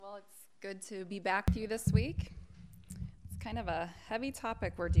Good to be back with you this week. It's kind of a heavy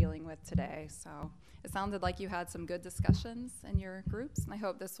topic we're dealing with today, so it sounded like you had some good discussions in your groups, and I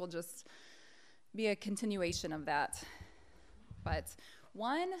hope this will just be a continuation of that. But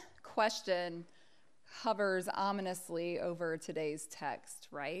one question hovers ominously over today's text,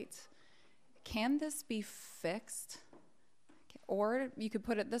 right? Can this be fixed? Or you could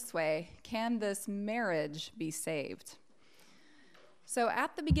put it this way, can this marriage be saved? So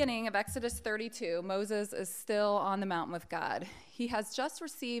at the beginning of Exodus 32, Moses is still on the mountain with God. He has just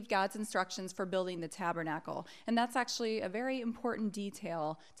received God's instructions for building the tabernacle, and that's actually a very important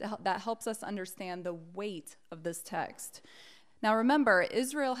detail that helps us understand the weight of this text. Now remember,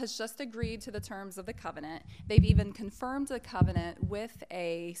 Israel has just agreed to the terms of the covenant. They've even confirmed the covenant with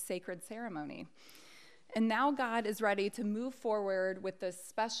a sacred ceremony. And now God is ready to move forward with this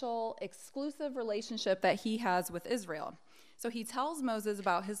special, exclusive relationship that he has with Israel. So he tells Moses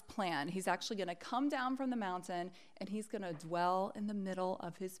about his plan. He's actually going to come down from the mountain, and he's going to dwell in the middle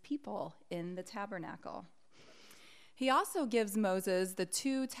of his people in the tabernacle. He also gives Moses the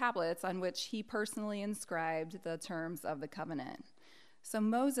 2 tablets on which he personally inscribed the terms of the covenant. So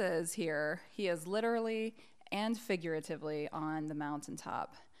Moses here, he is literally and figuratively on the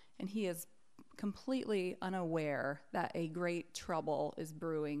mountaintop, and he is completely unaware that a great trouble is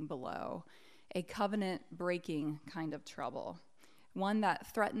brewing below. A covenant-breaking kind of trouble, one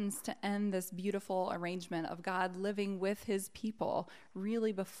that threatens to end this beautiful arrangement of God living with his people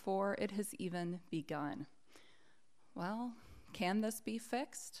really before it has even begun. Well, can this be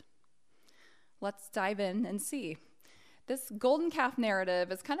fixed? Let's dive in and see. This golden calf narrative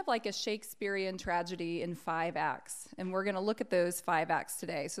is kind of like a Shakespearean tragedy in 5 acts, and we're going to look at those 5 acts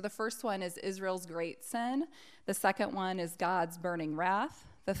today. So the first one is Israel's great sin. The second one is God's burning wrath.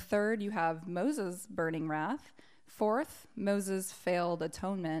 The third, you have Moses' burning wrath. Fourth, Moses' failed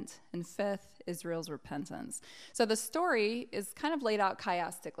atonement. And fifth, Israel's repentance. So the story is kind of laid out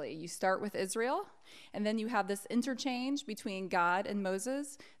chiastically. You start with Israel, and then you have this interchange between God and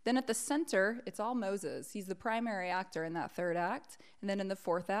Moses. Then at the center, it's all Moses. He's the primary actor in that 3rd act. And then in the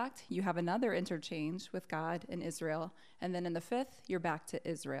 4th act, you have another interchange with God and Israel. And then in the 5th, you're back to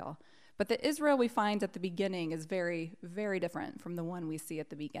Israel. But the Israel we find at the beginning is very, very different from the one we see at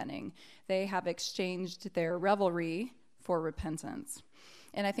the beginning. They have exchanged their revelry for repentance.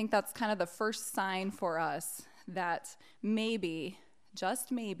 And I think that's kind of the first sign for us that maybe,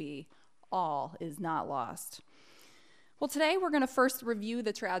 just maybe, all is not lost. Well, today we're going to first review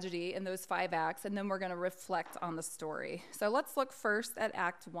the tragedy in those 5 acts, and then we're going to reflect on the story. So let's look first at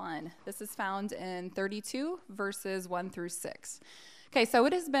Act 1. This is found in 32, verses 1 through 6. Okay, so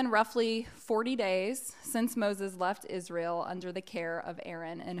it has been roughly 40 days since Moses left Israel under the care of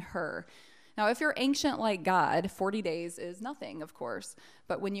Aaron and Hur. Now, if you're ancient like God, 40 days is nothing, of course.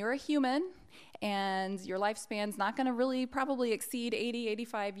 But when you're a human and your lifespan's not going to really probably exceed 80,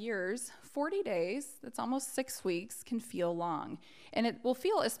 85 years, 40 days, that's almost 6 weeks, can feel long. And it will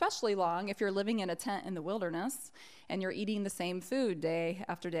feel especially long if you're living in a tent in the wilderness and you're eating the same food day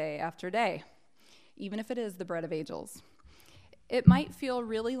after day after day, even if it is the bread of angels. It might feel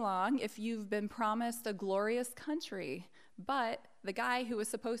really long if you've been promised a glorious country, but the guy who was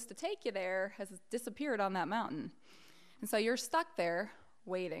supposed to take you there has disappeared on that mountain. And so you're stuck there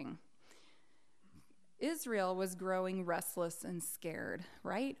waiting. Israel was growing restless and scared,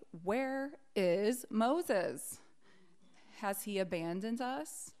 right? Where is Moses? Has he abandoned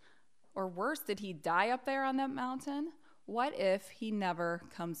us? Or worse, did he die up there on that mountain? What if he never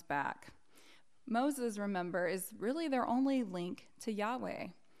comes back? Moses, remember, is really their only link to Yahweh.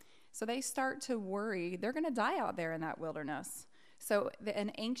 So they start to worry they're going to die out there in that wilderness. So an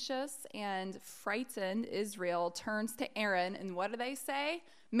anxious and frightened Israel turns to Aaron, and what do they say?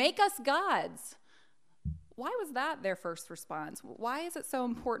 Make us gods. Why was that their first response? Why is it so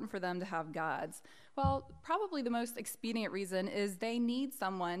important for them to have gods? Well, probably the most expedient reason is they need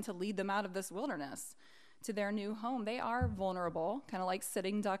someone to lead them out of this wilderness to their new home. They are vulnerable, kind of like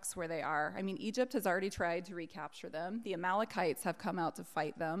sitting ducks where they are. I mean, Egypt has already tried to recapture them. The Amalekites have come out to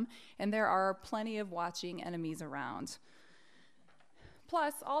fight them, and there are plenty of watching enemies around.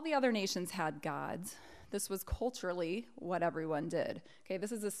 Plus, all the other nations had gods. This was culturally what everyone did. Okay,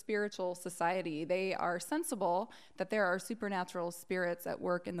 this is a spiritual society. They are sensible that there are supernatural spirits at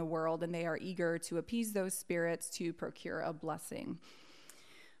work in the world, and they are eager to appease those spirits to procure a blessing.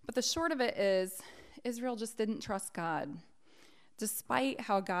 But the short of it is, Israel just didn't trust God, despite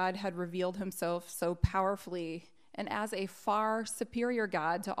how God had revealed himself so powerfully and as a far superior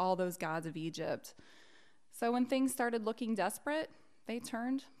God to all those gods of Egypt. So when things started looking desperate, they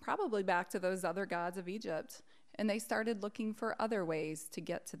turned probably back to those other gods of Egypt. and they started looking for other ways to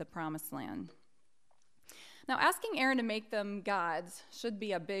get to the promised land. Now, asking Aaron to make them gods should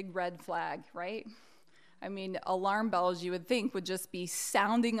be a big red flag, right? I mean, alarm bells, you would think, would just be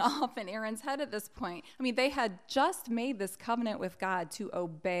sounding off in Aaron's head at this point. I mean, they had just made this covenant with God to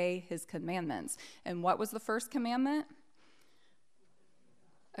obey his commandments. And what was the first commandment?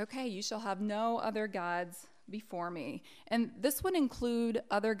 Okay, you shall have no other gods before me. And this would include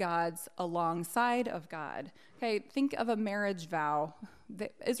other gods alongside of God. Okay, think of a marriage vow.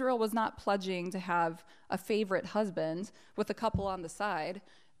 Israel was not pledging to have a favorite husband with a couple on the side.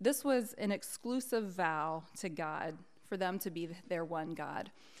 This was an exclusive vow to God for them to be their one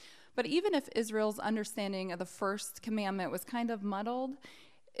God. But even if Israel's understanding of the first commandment was kind of muddled,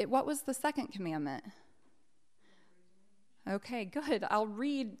 what was the second commandment? Okay, good. I'll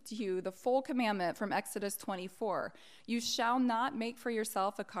read to you the full commandment from Exodus 24. You shall not make for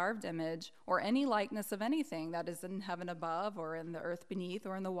yourself a carved image or any likeness of anything that is in heaven above or in the earth beneath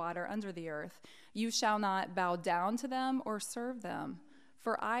or in the water under the earth. You shall not bow down to them or serve them.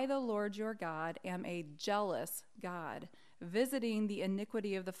 For I, the Lord your God, am a jealous God, visiting the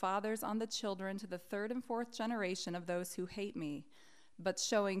iniquity of the fathers on the children to the third and fourth generation of those who hate me, but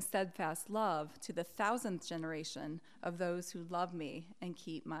showing steadfast love to the 1,000th generation of those who love me and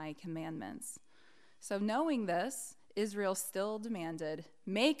keep my commandments. So knowing this, Israel still demanded,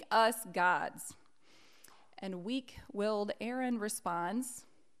 make us gods. And weak-willed Aaron responds,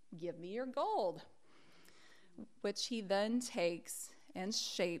 give me your gold, which he then takes and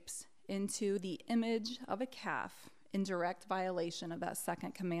shapes into the image of a calf in direct violation of that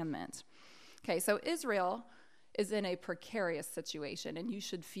second commandment. Okay, so Israel is in a precarious situation, and you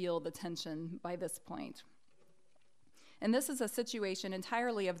should feel the tension by this point. And this is a situation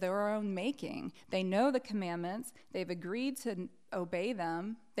entirely of their own making. They know the commandments. They've agreed to obey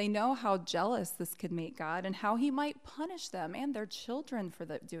them. They know how jealous this could make God and how he might punish them and their children for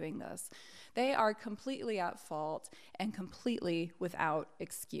doing this. They are completely at fault and completely without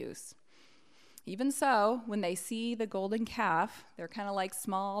excuse. Even so, when they see the golden calf, they're kind of like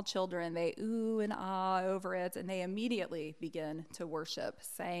small children. They ooh and ah over it, and they immediately begin to worship,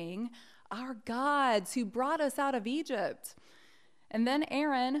 saying, our gods who brought us out of Egypt. And then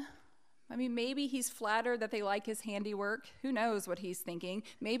Aaron, maybe he's flattered that they like his handiwork. Who knows what he's thinking?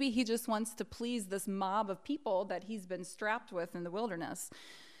 Maybe he just wants to please this mob of people that he's been strapped with in the wilderness.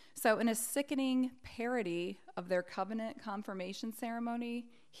 So in a sickening parody of their covenant confirmation ceremony,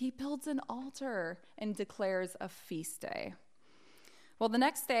 he builds an altar and declares a feast day. Well, the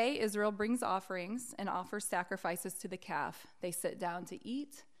next day, Israel brings offerings and offers sacrifices to the calf. They sit down to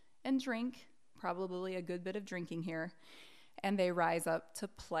eat and drink, probably a good bit of drinking here, and they rise up to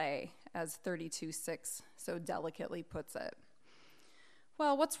play, as 32:6 so delicately puts it.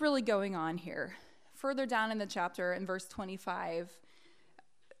 Well, what's really going on here? Further down in the chapter, in verse 25,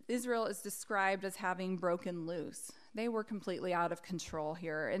 Israel is described as having broken loose. They were completely out of control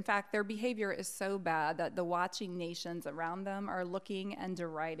here. In fact, their behavior is so bad that the watching nations around them are looking and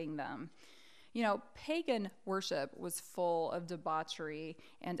deriding them. You know, pagan worship was full of debauchery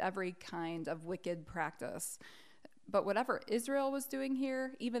and every kind of wicked practice. But whatever Israel was doing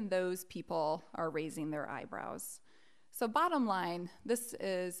here, even those people are raising their eyebrows. So bottom line, this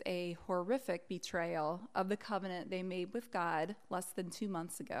is a horrific betrayal of the covenant they made with God less than 2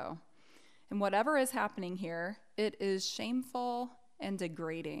 months ago. And whatever is happening here, it is shameful and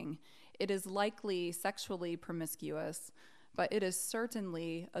degrading. It is likely sexually promiscuous, but it is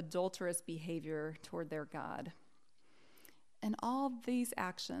certainly adulterous behavior toward their God. And all these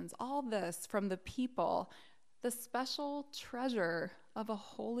actions, all this from the people, the special treasure of a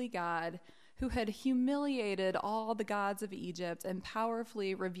holy God who had humiliated all the gods of Egypt and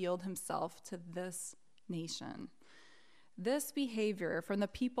powerfully revealed himself to this nation. This behavior from the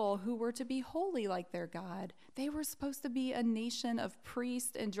people who were to be holy like their God, they were supposed to be a nation of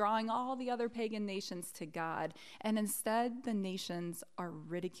priests and drawing all the other pagan nations to God. And instead, the nations are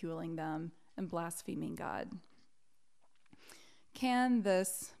ridiculing them and blaspheming God. Can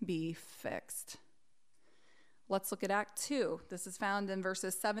this be fixed? Let's look at Act 2. This is found in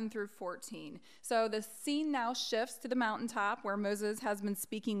verses 7 through 14. So the scene now shifts to the mountaintop where Moses has been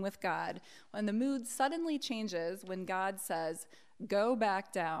speaking with God. And the mood suddenly changes when God says, go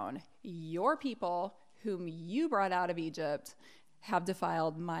back down. Your people, whom you brought out of Egypt, have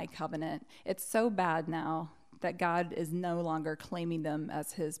defiled my covenant. It's so bad now that God is no longer claiming them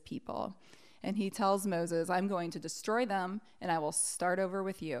as his people. And he tells Moses, I'm going to destroy them, and I will start over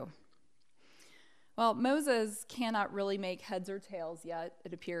with you. Well, Moses cannot really make heads or tails yet,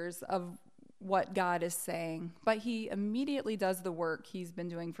 it appears, of what God is saying, but he immediately does the work he's been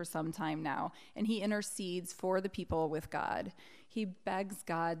doing for some time now, and he intercedes for the people with God. He begs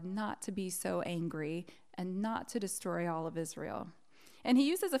God not to be so angry and not to destroy all of Israel. And he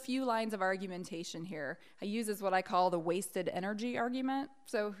uses a few lines of argumentation here. He uses what I call the wasted energy argument.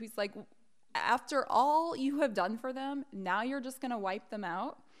 So he's like, after all you have done for them, now you're just going to wipe them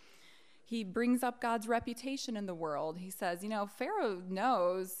out? He brings up God's reputation in the world. He says, Pharaoh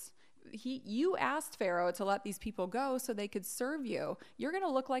knows. You asked Pharaoh to let these people go so they could serve you. You're going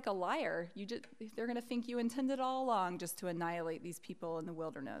to look like a liar. They're going to think you intended all along just to annihilate these people in the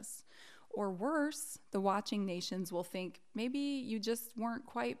wilderness. Or worse, the watching nations will think maybe you just weren't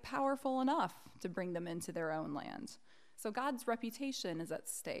quite powerful enough to bring them into their own land. So God's reputation is at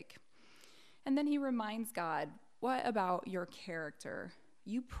stake. And then he reminds God, what about your character?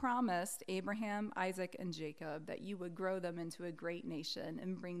 You promised Abraham, Isaac, and Jacob that you would grow them into a great nation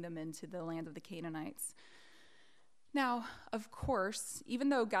and bring them into the land of the Canaanites. Now, of course, even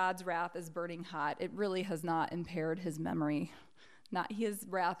though God's wrath is burning hot, it really has not impaired his memory. His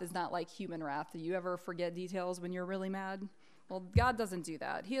wrath is not like human wrath. Do you ever forget details when you're really mad? Well, God doesn't do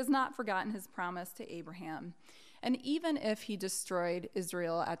that. He has not forgotten his promise to Abraham. And even if he destroyed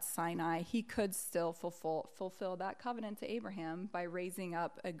Israel at Sinai, he could still fulfill that covenant to Abraham by raising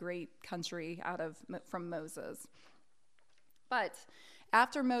up a great country from Moses. But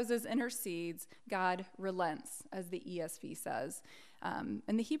after Moses intercedes, God relents, as the ESV says. And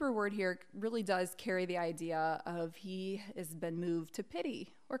the Hebrew word here really does carry the idea of he has been moved to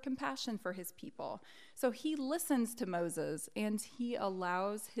pity or compassion for his people. So he listens to Moses and he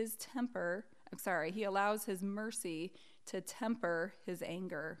allows his mercy to temper his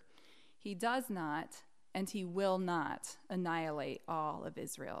anger. He does not, and he will not annihilate all of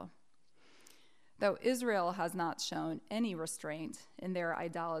Israel. Though Israel has not shown any restraint in their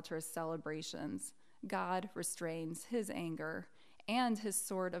idolatrous celebrations, God restrains his anger and his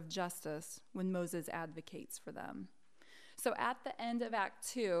sword of justice when Moses advocates for them. So at the end of Act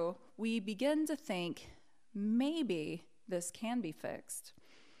 2, we begin to think maybe this can be fixed.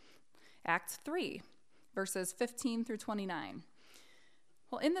 Act 3, verses 15 through 29.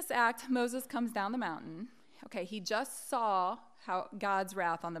 Well, in this act, Moses comes down the mountain. Okay, he just saw God's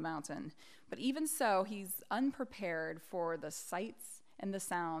wrath on the mountain, but even so, he's unprepared for the sights and the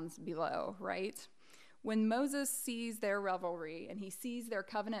sounds below, right? When Moses sees their revelry and he sees their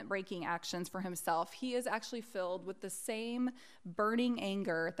covenant-breaking actions for himself, he is actually filled with the same burning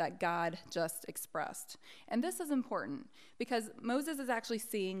anger that God just expressed. And this is important because Moses is actually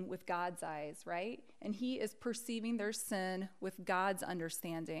seeing with God's eyes, right? And he is perceiving their sin with God's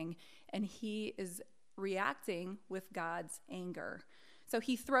understanding, and he is reacting with God's anger. So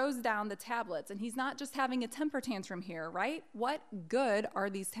he throws down the tablets, and he's not just having a temper tantrum here, right? What good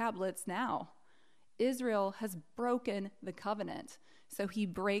are these tablets now? Israel has broken the covenant. So he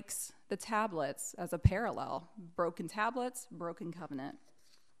breaks the tablets as a parallel. Broken tablets, broken covenant.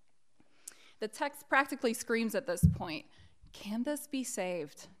 The text practically screams at this point, can this be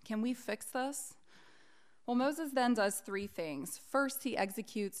saved? Can we fix this? Well, Moses then does three things. First, he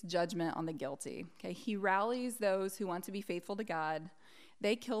executes judgment on the guilty. Okay, he rallies those who want to be faithful to God.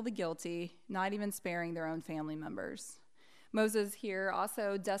 They kill the guilty, not even sparing their own family members. Moses here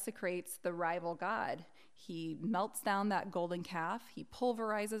also desecrates the rival god. He melts down that golden calf, he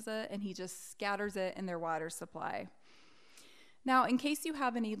pulverizes it, and he just scatters it in their water supply. Now, in case you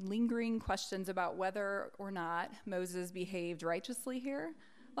have any lingering questions about whether or not Moses behaved righteously here,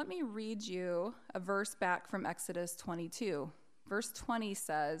 let me read you a verse back from Exodus 22. Verse 20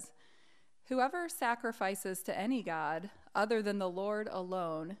 says, "Whoever sacrifices to any god other than the Lord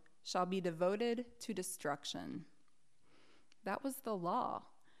alone shall be devoted to destruction." That was the law.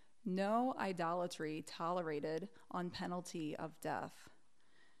 No idolatry tolerated on penalty of death.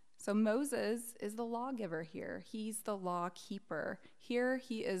 So Moses is the lawgiver here. He's the law keeper. Here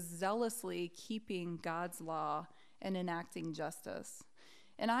he is zealously keeping God's law and enacting justice.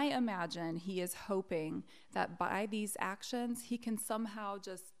 And I imagine he is hoping that by these actions, he can somehow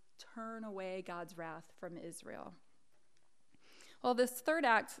just turn away God's wrath from Israel. Well, this third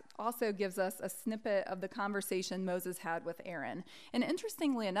act also gives us a snippet of the conversation Moses had with Aaron. And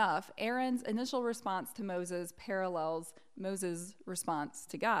interestingly enough, Aaron's initial response to Moses parallels Moses' response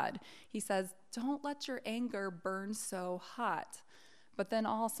to God. He says, "Don't let your anger burn so hot." But then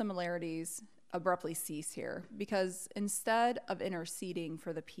all similarities abruptly cease here, because instead of interceding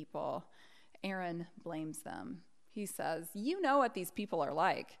for the people, Aaron blames them. He says, "You know what these people are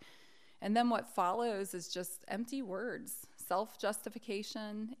like." And then what follows is just empty words,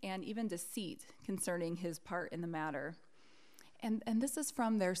 self-justification, and even deceit concerning his part in the matter. And this is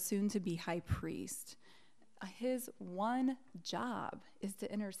from their soon-to-be high priest. His one job is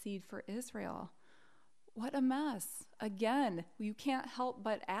to intercede for Israel. What a mess. Again, you can't help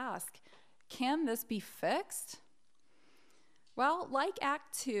but ask, can this be fixed? Well, like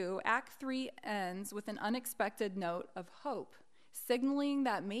Act 2, Act 3 ends with an unexpected note of hope, signaling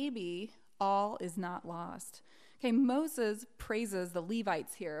that maybe all is not lost. Okay, Moses praises the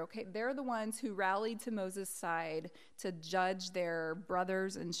Levites here. Okay, they're the ones who rallied to Moses' side to judge their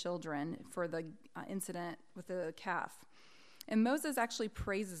brothers and children for the incident with the calf. And Moses actually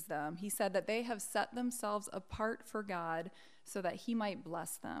praises them. He said that they have set themselves apart for God so that he might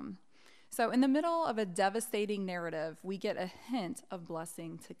bless them. So in the middle of a devastating narrative, we get a hint of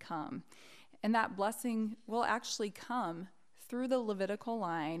blessing to come. And that blessing will actually come through the Levitical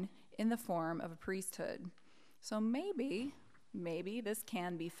line in the form of a priesthood. So maybe this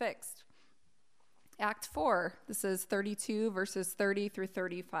can be fixed. Act 4, this is 32 verses 30 through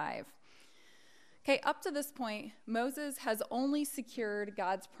 35. Okay, up to this point, Moses has only secured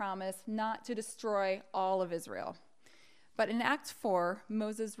God's promise not to destroy all of Israel. But in Act 4,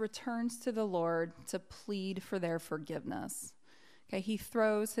 Moses returns to the Lord to plead for their forgiveness. Okay, he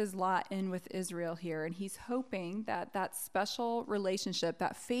throws his lot in with Israel here, and he's hoping that that special relationship,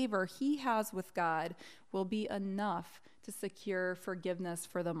 that favor he has with God, will be enough to secure forgiveness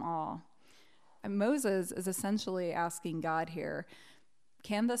for them all. And Moses is essentially asking God here,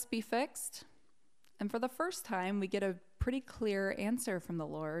 can this be fixed? And for the first time, we get a pretty clear answer from the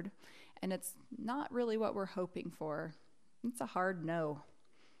Lord, and it's not really what we're hoping for. It's a hard no.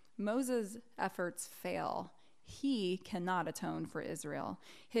 Moses' efforts fail. He cannot atone for Israel.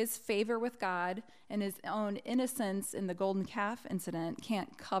 His favor with God and his own innocence in the golden calf incident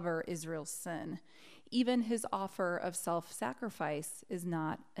can't cover Israel's sin. Even his offer of self-sacrifice is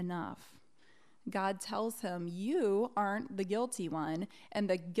not enough. God tells him, you aren't the guilty one, and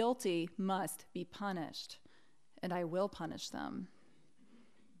the guilty must be punished, and I will punish them.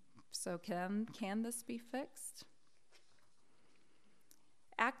 So can this be fixed?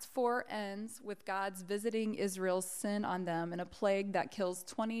 Act 4 ends with God's visiting Israel's sin on them in a plague that kills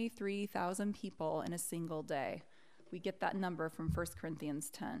 23,000 people in a single day. We get that number from 1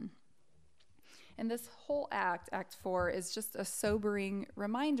 Corinthians 10. And this whole Act 4, is just a sobering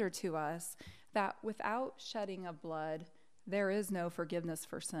reminder to us that without shedding of blood, there is no forgiveness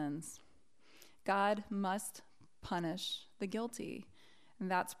for sins. God must punish the guilty, and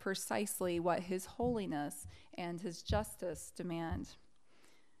that's precisely what his holiness and his justice demand.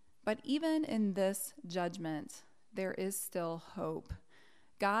 But even in this judgment, there is still hope.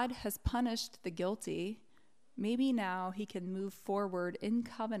 God has punished the guilty. Maybe now he can move forward in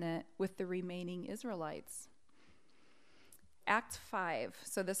covenant with the remaining Israelites. Act 5,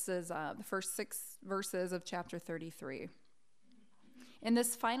 so this is the first 6 verses of chapter 33. In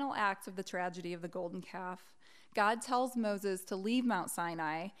this final act of the tragedy of the golden calf, God tells Moses to leave Mount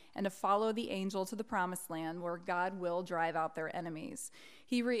Sinai and to follow the angel to the promised land where God will drive out their enemies.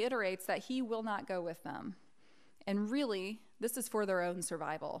 He reiterates that he will not go with them. And really, this is for their own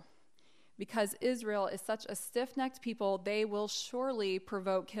survival. Because Israel is such a stiff-necked people, they will surely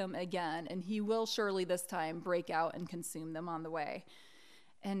provoke him again, and he will surely this time break out and consume them on the way.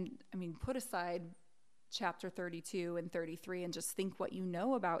 And, put aside chapter 32 and 33 and just think what you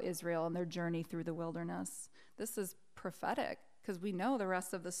know about Israel and their journey through the wilderness. This is prophetic because we know the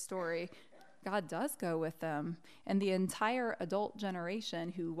rest of the story. God does go with them, and the entire adult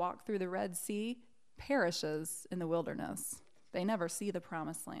generation who walked through the Red Sea perishes in the wilderness. They never see the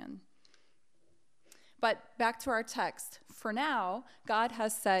promised land. But back to our text. For now, God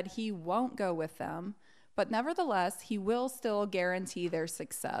has said he won't go with them, but nevertheless, he will still guarantee their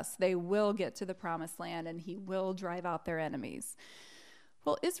success. They will get to the promised land, and he will drive out their enemies.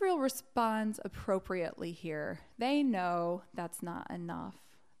 Well, Israel responds appropriately here. They know that's not enough.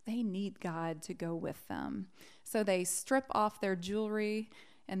 They need God to go with them. So they strip off their jewelry,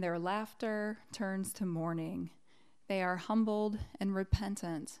 and their laughter turns to mourning. They are humbled and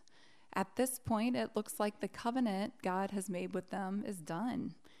repentant. At this point, it looks like the covenant God has made with them is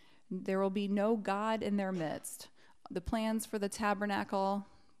done. There will be no God in their midst. The plans for the tabernacle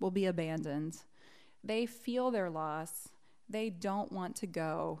will be abandoned. They feel their loss. They don't want to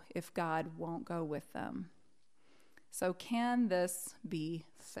go if God won't go with them. So can this be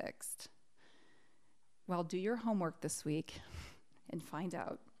fixed? Well, do your homework this week and find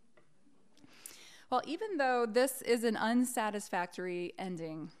out. Well, even though this is an unsatisfactory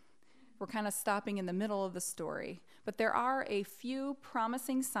ending, we're kind of stopping in the middle of the story, but there are a few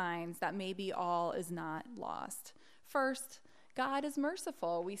promising signs that maybe all is not lost. First, God is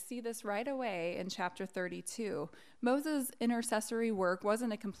merciful. We see this right away in chapter 32. Moses' intercessory work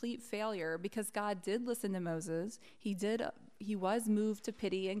wasn't a complete failure because God did listen to Moses. He was moved to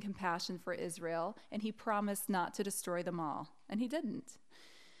pity and compassion for Israel, and he promised not to destroy them all, and he didn't.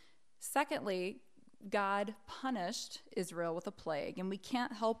 Secondly, God punished Israel with a plague, and we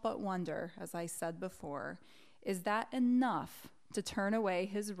can't help but wonder, as I said before, is that enough to turn away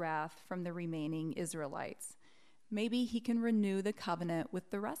his wrath from the remaining Israelites? Maybe he can renew the covenant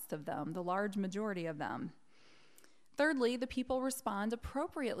with the rest of them, the large majority of them. Thirdly, the people respond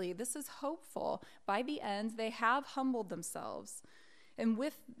appropriately. This is hopeful. By the end, they have humbled themselves. And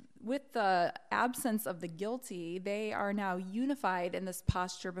with the absence of the guilty, they are now unified in this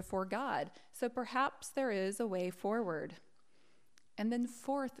posture before God. So perhaps there is a way forward. And then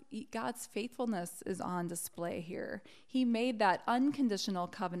fourth, God's faithfulness is on display here. He made that unconditional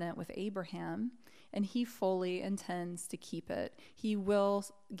covenant with Abraham, and he fully intends to keep it. He will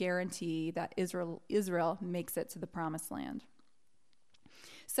guarantee that Israel makes it to the promised land.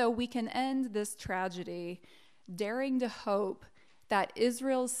 So we can end this tragedy daring to hope that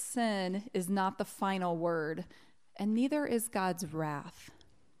Israel's sin is not the final word, and neither is God's wrath.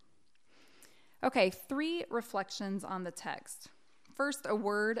 Okay, 3 reflections on the text. First, a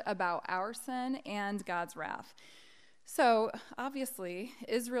word about our sin and God's wrath. So, obviously,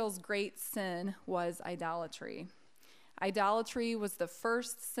 Israel's great sin was idolatry. Idolatry was the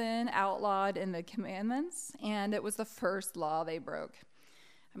first sin outlawed in the commandments, and it was the first law they broke.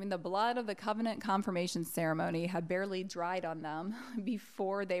 I mean, the blood of the covenant confirmation ceremony had barely dried on them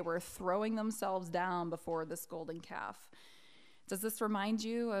before they were throwing themselves down before this golden calf. Does this remind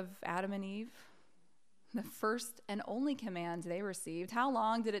you of Adam and Eve? The first and only command they received. How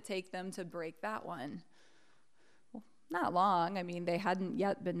long did it take them to break that one? Well, not long. I mean, they hadn't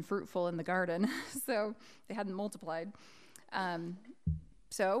yet been fruitful in the garden, so they hadn't multiplied.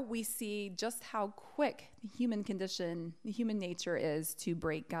 So we see just how quick the human condition, the human nature is to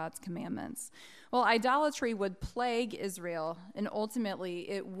break God's commandments. Well, idolatry would plague Israel, and ultimately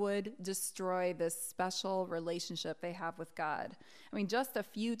it would destroy this special relationship they have with God. I mean, just a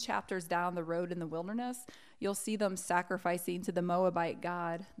few chapters down the road in the wilderness, you'll see them sacrificing to the Moabite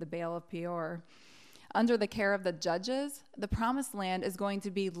god, the Baal of Peor. Under the care of the judges, the promised land is going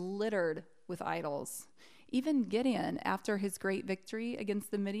to be littered with idols. Even Gideon, after his great victory against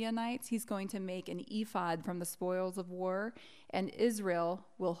the Midianites, he's going to make an ephod from the spoils of war, and Israel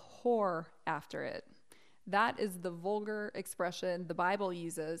will whore after it. That is the vulgar expression the Bible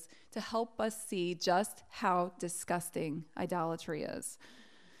uses to help us see just how disgusting idolatry is.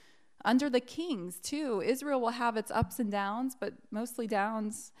 Under the kings, too, Israel will have its ups and downs, but mostly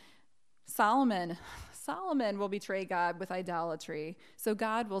downs. Solomon will betray God with idolatry. So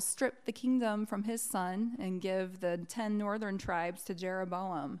God will strip the kingdom from his son and give the 10 northern tribes to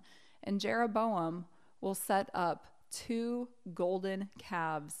Jeroboam. And Jeroboam will set up 2 golden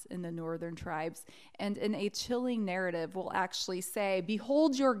calves in the northern tribes. And in a chilling narrative will actually say,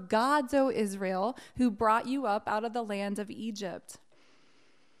 "Behold your gods, O Israel, who brought you up out of the land of Egypt."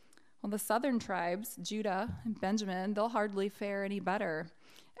 Well, the southern tribes, Judah and Benjamin, they'll hardly fare any better.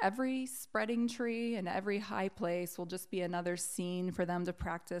 Every spreading tree and every high place will just be another scene for them to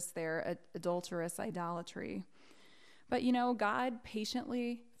practice their adulterous idolatry. But God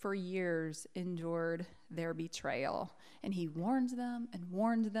patiently for years endured their betrayal. And he warned them and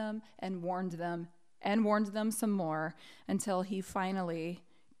warned them and warned them and warned them some more until he finally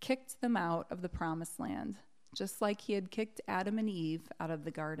kicked them out of the promised land, just like he had kicked Adam and Eve out of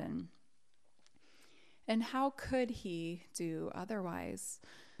the garden. And how could he do otherwise?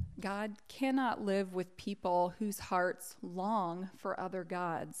 God cannot live with people whose hearts long for other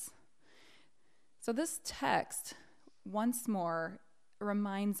gods. So this text, once more,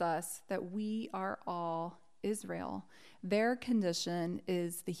 reminds us that we are all Israel. Their condition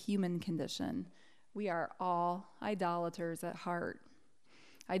is the human condition. We are all idolaters at heart.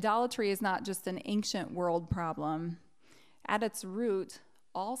 Idolatry is not just an ancient world problem. At its root,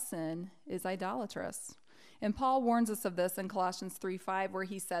 all sin is idolatrous. And Paul warns us of this in Colossians 3:5, where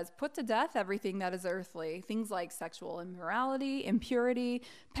he says, "Put to death everything that is earthly, things like sexual immorality, impurity,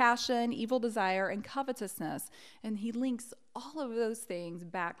 passion, evil desire, and covetousness." And he links all of those things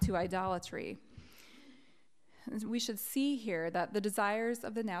back to idolatry. And we should see here that the desires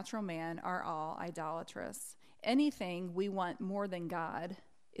of the natural man are all idolatrous. Anything we want more than God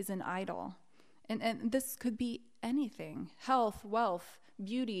is an idol. And this could be anything: health, wealth,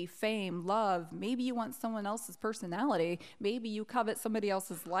 beauty, fame, love. Maybe you want someone else's personality. Maybe you covet somebody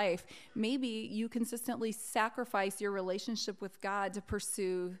else's life. Maybe you consistently sacrifice your relationship with God to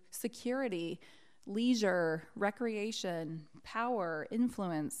pursue security, leisure, recreation, power,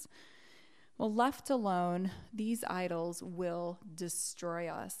 influence. Well, left alone, these idols will destroy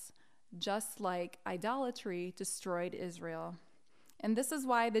us, just like idolatry destroyed Israel. And this is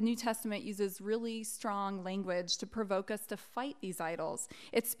why the New Testament uses really strong language to provoke us to fight these idols.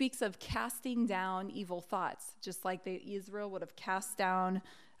 It speaks of casting down evil thoughts, just like Israel would have cast down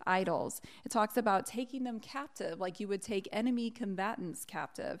idols. It talks about taking them captive, like you would take enemy combatants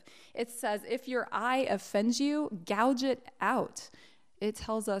captive. It says, if your eye offends you, gouge it out. It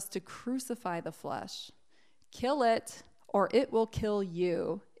tells us to crucify the flesh. Kill it, or it will kill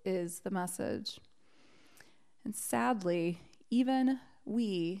you, is the message. And sadly, even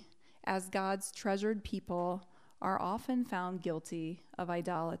we, as God's treasured people, are often found guilty of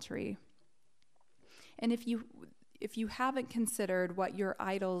idolatry. And if you haven't considered what your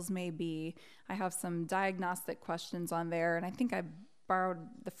idols may be, I have some diagnostic questions on there, and I think I borrowed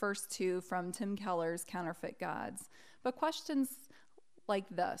the first two from Tim Keller's Counterfeit Gods. But questions like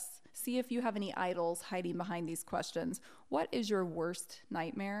this, see if you have any idols hiding behind these questions. What is your worst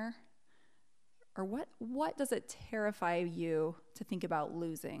nightmare? Or what does it terrify you to think about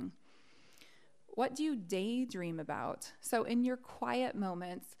losing? What do you daydream about? So in your quiet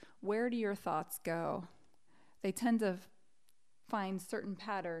moments, where do your thoughts go? They tend to find certain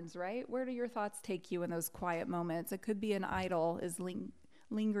patterns, right? Where do your thoughts take you in those quiet moments? It could be an idol is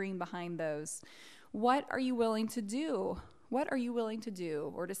lingering behind those. What are you willing to do? What are you willing to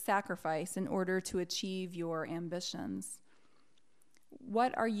do or to sacrifice in order to achieve your ambitions?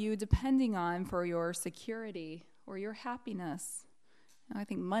 What are you depending on for your security or your happiness? I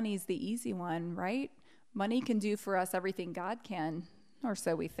think money's the easy one, right? Money can do for us everything God can, or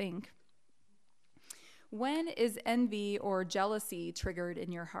so we think. When is envy or jealousy triggered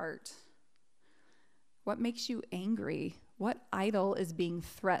in your heart? What makes you angry? What idol is being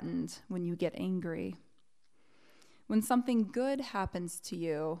threatened when you get angry? When something good happens to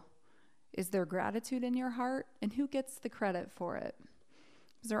you, is there gratitude in your heart? And who gets the credit for it?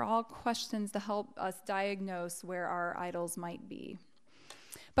 These are all questions to help us diagnose where our idols might be.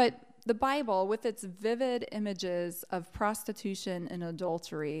 But the Bible, with its vivid images of prostitution and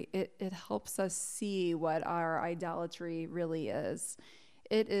adultery, it helps us see what our idolatry really is.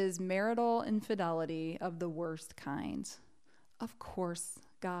 It is marital infidelity of the worst kind. Of course,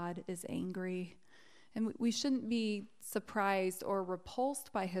 God is angry, and we shouldn't be surprised or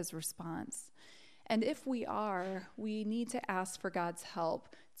repulsed by his response. And if we are, we need to ask for God's help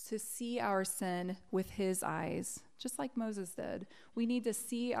to see our sin with his eyes, just like Moses did. We need to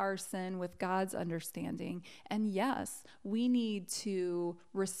see our sin with God's understanding. And yes, we need to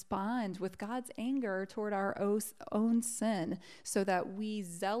respond with God's anger toward our own sin so that we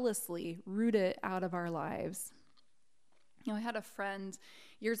zealously root it out of our lives. I had a friend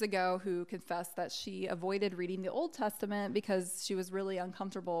years ago who confessed that she avoided reading the Old Testament because she was really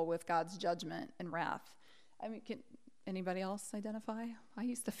uncomfortable with God's judgment and wrath. Can anybody else identify? I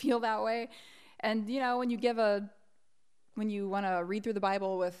used to feel that way. And when you want to read through the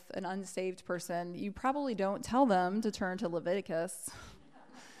Bible with an unsaved person, you probably don't tell them to turn to Leviticus,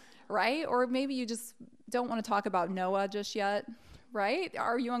 right? Or maybe you just don't want to talk about Noah just yet. Right?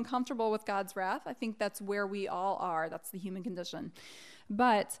 Are you uncomfortable with God's wrath? I think that's where we all are. That's the human condition.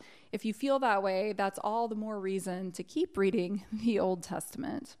 But if you feel that way, that's all the more reason to keep reading the Old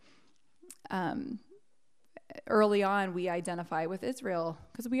Testament. Early on, we identify with Israel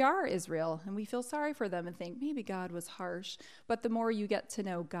because we are Israel, and we feel sorry for them and think maybe God was harsh. But the more you get to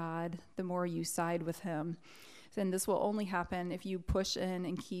know God, the more you side with him. And this will only happen if you push in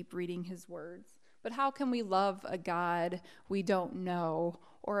and keep reading his words. But how can we love a God we don't know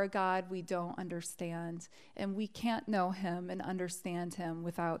or a God we don't understand? And we can't know him and understand him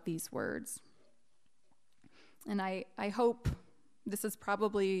without these words. And I hope this is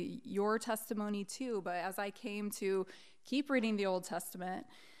probably your testimony too, but as I came to keep reading the Old Testament,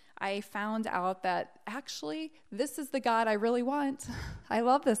 I found out that actually this is the God I really want. I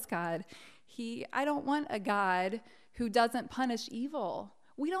love this God. I don't want a God who doesn't punish evil.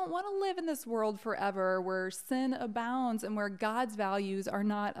 We don't want to live in this world forever where sin abounds and where God's values are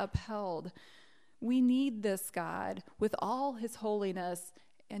not upheld. We need this God with all his holiness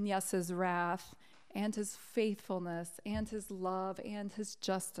and yes, his wrath and his faithfulness and his love and his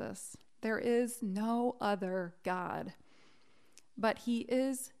justice. There is no other God. But he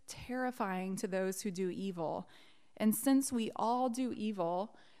is terrifying to those who do evil. And since we all do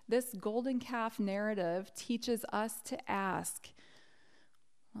evil, this golden calf narrative teaches us to ask,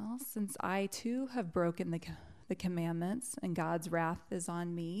 well, since I too have broken the commandments and God's wrath is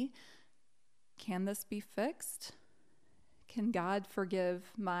on me, can this be fixed? Can God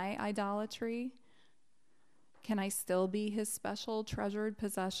forgive my idolatry? Can I still be his special treasured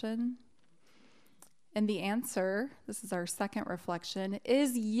possession? And the answer, this is our second reflection,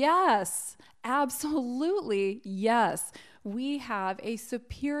 is yes. Absolutely yes. We have a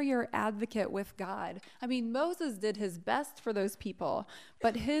superior advocate with God. I mean, Moses did his best for those people,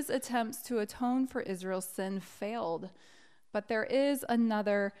 but his attempts to atone for Israel's sin failed. But there is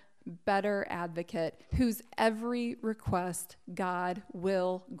another better advocate whose every request God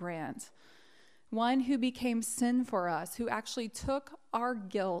will grant. One who became sin for us, who actually took our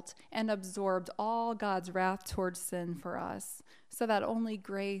guilt and absorbed all God's wrath towards sin for us, so that only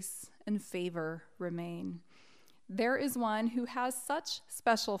grace and favor remain. There is one who has such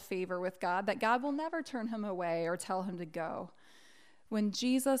special favor with God that God will never turn him away or tell him to go. When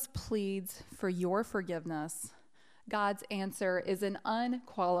Jesus pleads for your forgiveness, God's answer is an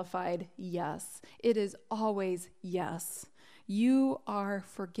unqualified yes. It is always yes. You are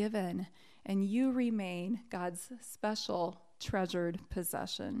forgiven, and you remain God's special treasured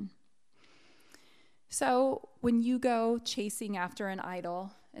possession. So when you go chasing after an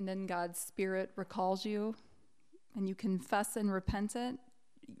idol, and then God's Spirit recalls you, and you confess and repent it,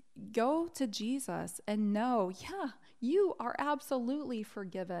 go to Jesus and know, yeah, you are absolutely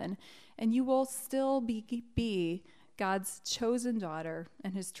forgiven, and you will still be God's chosen daughter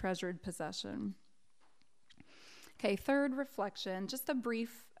and his treasured possession. Okay, third reflection, just a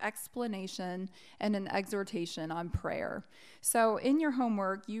brief explanation and an exhortation on prayer. So in your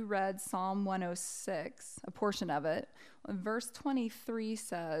homework, you read Psalm 106, a portion of it. Verse 23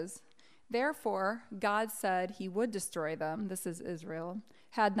 says, "Therefore, God said he would destroy them," this is Israel,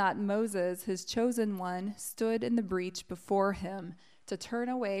 "had not Moses, his chosen one, stood in the breach before him to turn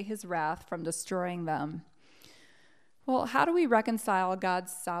away his wrath from destroying them." Well, how do we reconcile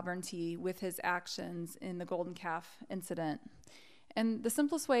God's sovereignty with his actions in the golden calf incident? And the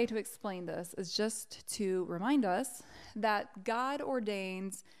simplest way to explain this is just to remind us that God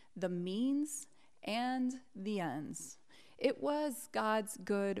ordains the means and the ends. It was God's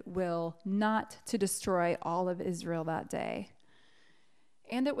good will not to destroy all of Israel that day.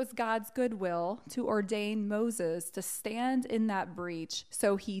 And it was God's good will to ordain Moses to stand in that breach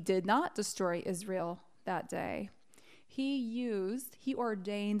so he did not destroy Israel that day. He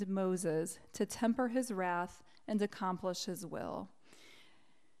ordained Moses to temper his wrath and accomplish his will.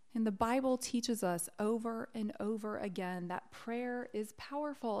 And the Bible teaches us over and over again that prayer is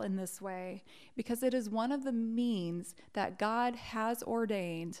powerful in this way because it is one of the means that God has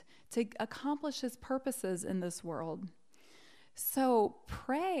ordained to accomplish his purposes in this world. So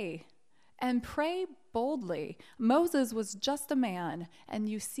pray, and pray boldly. Moses was just a man, and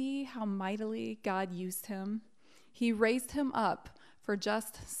you see how mightily God used him. He raised him up for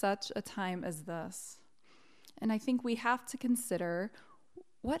just such a time as this. And I think we have to consider,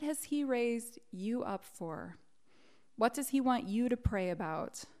 what has he raised you up for? What does he want you to pray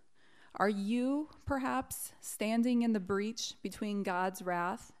about? Are you perhaps standing in the breach between God's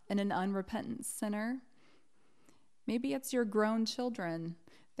wrath and an unrepentant sinner? Maybe it's your grown children.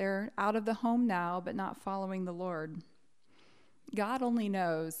 They're out of the home now, but not following the Lord. God only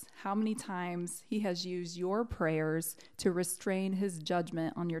knows how many times he has used your prayers to restrain his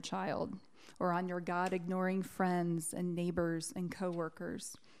judgment on your child or on your God-ignoring friends and neighbors and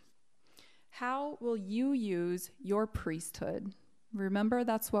coworkers. How will you use your priesthood? Remember,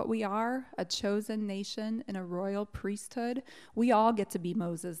 that's what we are, a chosen nation and a royal priesthood. We all get to be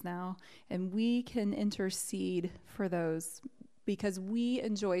Moses now, and we can intercede for those because we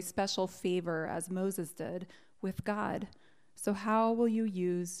enjoy special favor, as Moses did, with God. So how will you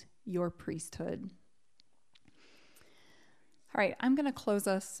use your priesthood? All right, I'm going to close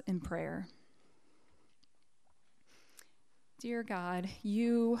us in prayer. Dear God,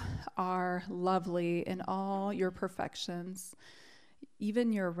 you are lovely in all your perfections,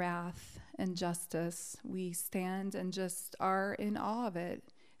 even your wrath and justice. We stand and just are in awe of it.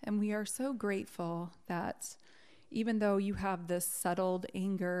 And we are so grateful that even though you have this settled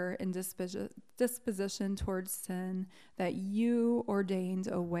anger and disposition towards sin, that you ordained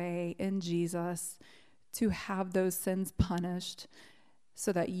a way in Jesus to have those sins punished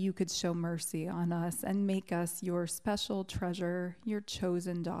so that you could show mercy on us and make us your special treasure, your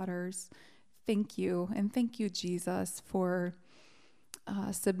chosen daughters. Thank you. And thank you, Jesus, for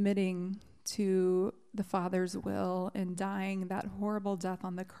submitting to the Father's will and dying that horrible death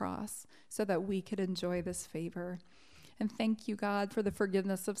on the cross so that we could enjoy this favor. And thank you, God, for the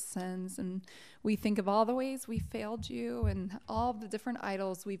forgiveness of sins. And we think of all the ways we failed you and all the different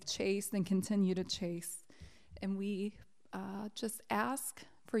idols we've chased and continue to chase. And we just ask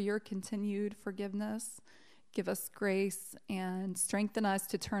for your continued forgiveness. Give us grace and strengthen us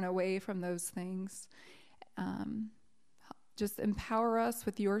to turn away from those things. Just empower us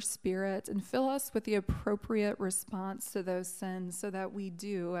with your Spirit and fill us with the appropriate response to those sins so that we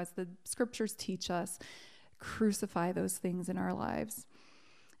do, as the scriptures teach us, crucify those things in our lives.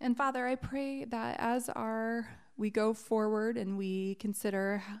 And Father, I pray that as we go forward and we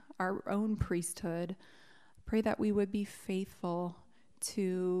consider our own priesthood, pray that we would be faithful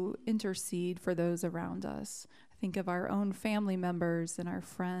to intercede for those around us. Think of our own family members and our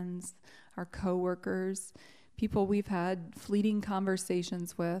friends, our coworkers, people we've had fleeting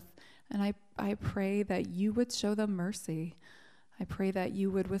conversations with. And I pray that you would show them mercy. I pray that you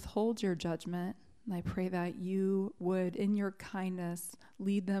would withhold your judgment. And I pray that you would, in your kindness,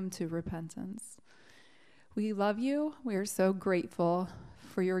 lead them to repentance. We love you. We are so grateful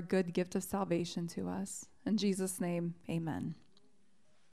for your good gift of salvation to us. In Jesus' name, amen.